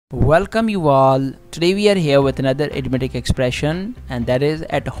Welcome you all. Today we are here with another idiomatic expression, and that is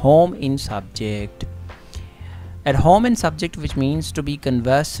at home in subject. At home in subject, which means to be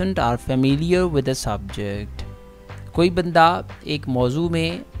conversant or familiar with the subject. कोई बंदा एक मौजू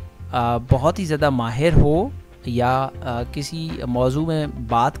में बहुत ही ज़्यादा माहिर हो या किसी मौजू में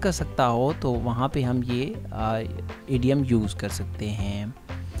बात कर सकता हो, तो वहाँ पे हम ये idiom यूज़ कर सकते हैं.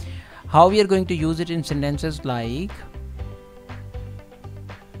 How we are going to use it in sentences like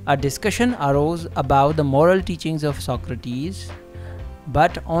a discussion arose about the moral teachings of Socrates,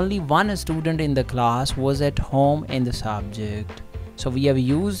 but only one student in the class was at home in the subject. So we have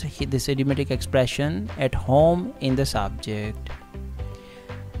used this idiomatic expression at home in the subject.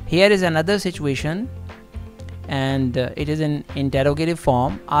 Here is another situation, and it is in interrogative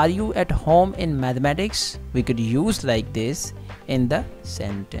form. Are you at home in mathematics? We could use like this in the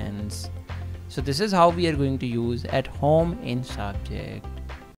sentence. So this is how we are going to use at home in subject.